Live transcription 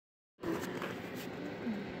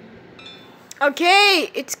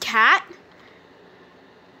Okay, it's cat.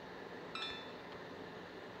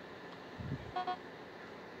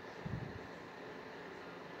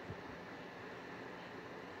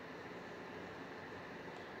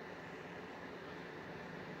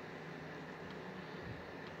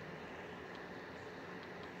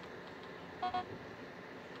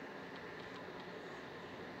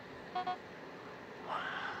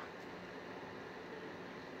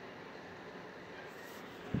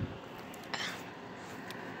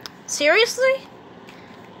 Seriously?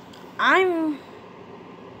 I'm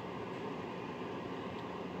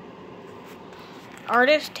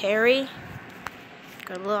artist Terry.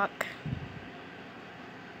 Good luck.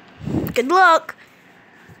 Good luck.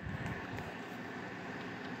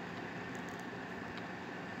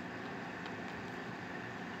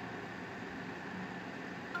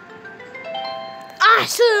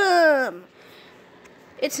 Awesome!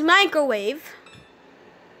 It's microwave.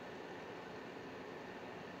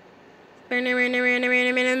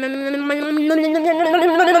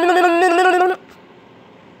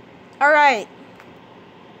 Alright.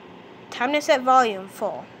 Time to set volume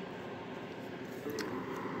full.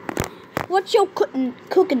 What's your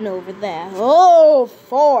cooking over there? Oh,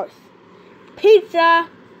 fourth. Pizza.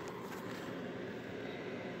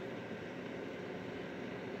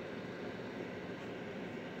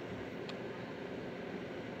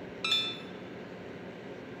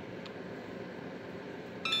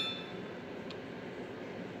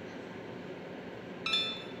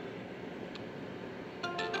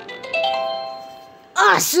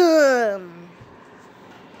 Awesome!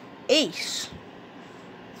 Ace.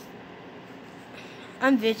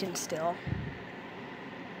 I'm Vision still.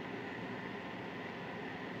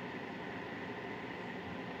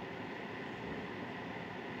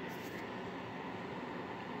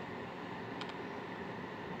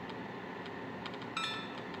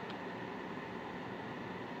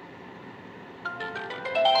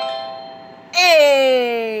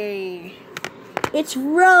 Hey! It's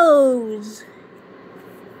Rose.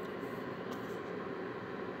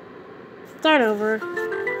 Start over.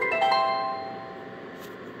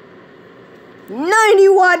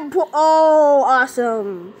 91 oh,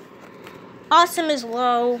 awesome. Awesome is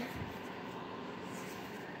low.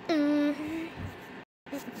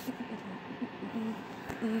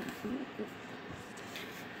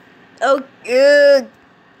 Oh, good.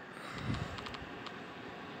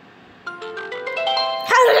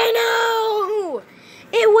 How did I know?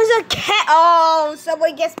 It was a cat. Oh,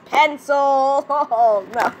 someone gets pencil. Oh,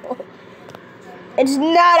 no. It's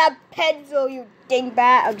not a pencil, you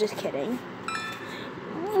dingbat. I'm just kidding.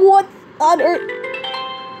 What on earth?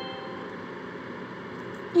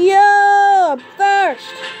 Yeah,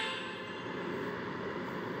 first.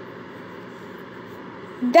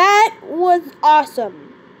 That was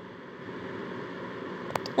awesome.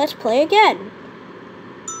 Let's play again.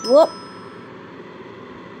 Whoop.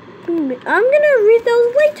 I'm gonna read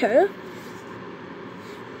those later.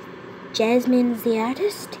 Jasmine's the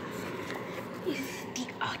artist. The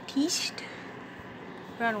artist.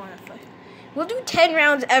 Round 1 of 5. We'll do 10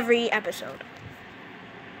 rounds every episode.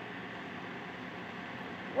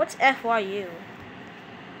 What's FYU?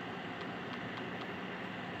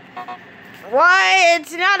 Why?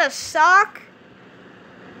 It's not a sock?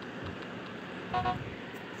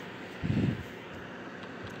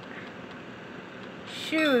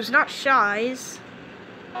 Shoes, not shies.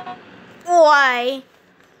 Why?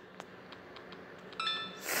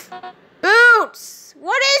 Boots!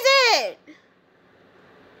 What is it?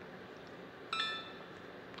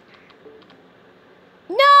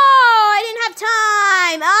 No, I didn't have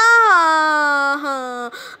time.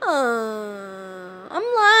 I'm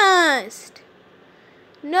lost.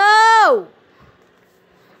 No,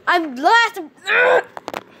 I'm lost.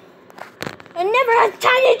 I never had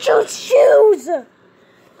time to choose shoes.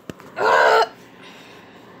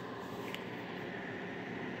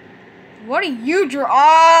 What are you drawing?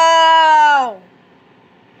 Oh!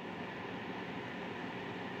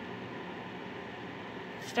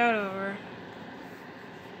 Start over.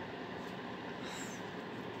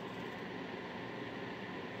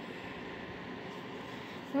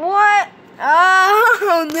 What?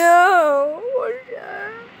 Oh no! What is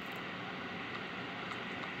that?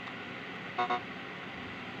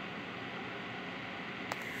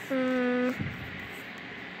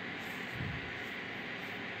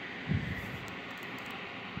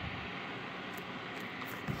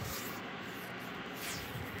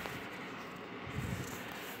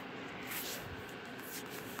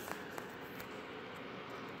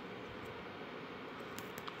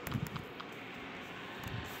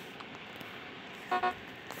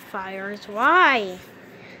 Fires. Why?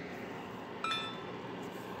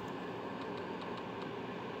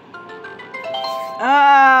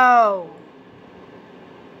 Oh.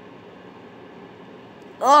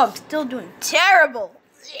 Oh, I'm still doing terrible.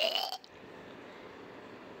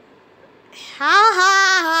 Ha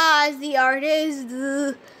ha ha, as the artist.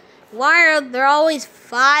 Why are there always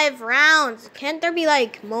 5 rounds? Can't there be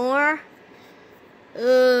like more?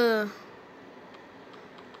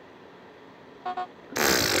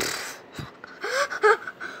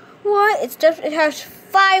 What? It has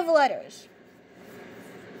 5 letters.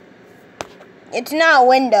 It's not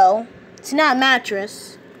window. It's not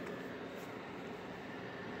mattress.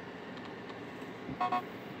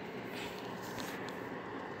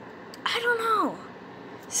 I don't know.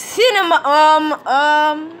 Cinema.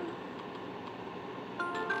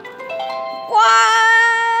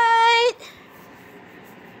 What?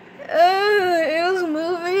 It was a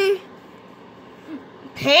movie.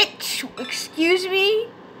 Pitch? Excuse me?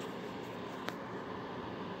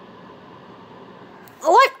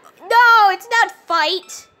 What? No, it's not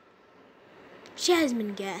fight.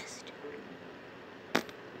 Jasmine guessed.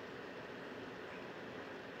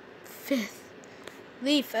 5th.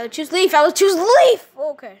 Leaf. I would choose leaf. I would choose leaf.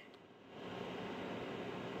 Okay.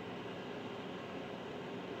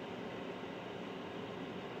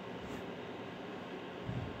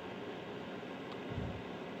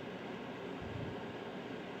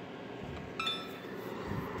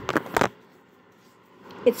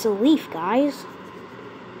 It's a leaf, guys.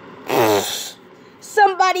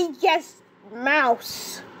 Somebody guessed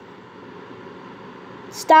mouse.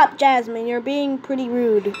 Stop, Jasmine. You're being pretty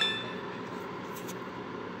rude.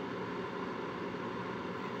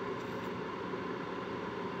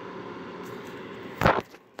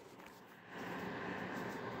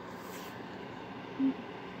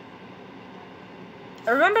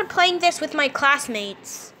 I remember playing this with my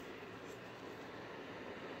classmates.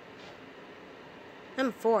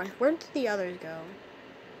 I'm 4th. Where did the others go?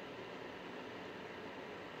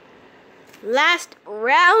 Last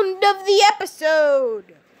round of the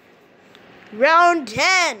episode. Round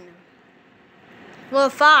 10. Well,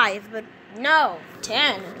 5, but no,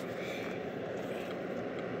 10.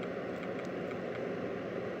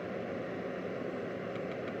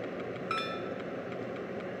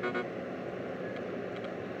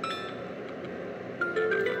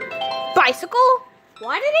 Bicycle?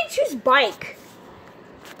 Why did I choose bike?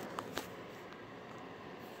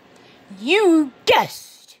 You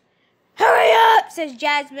guessed. Hurry up, says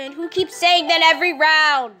Jasmine, who keeps saying that every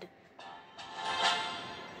round.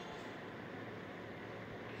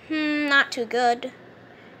 Not too good.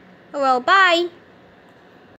 Oh, well, bye.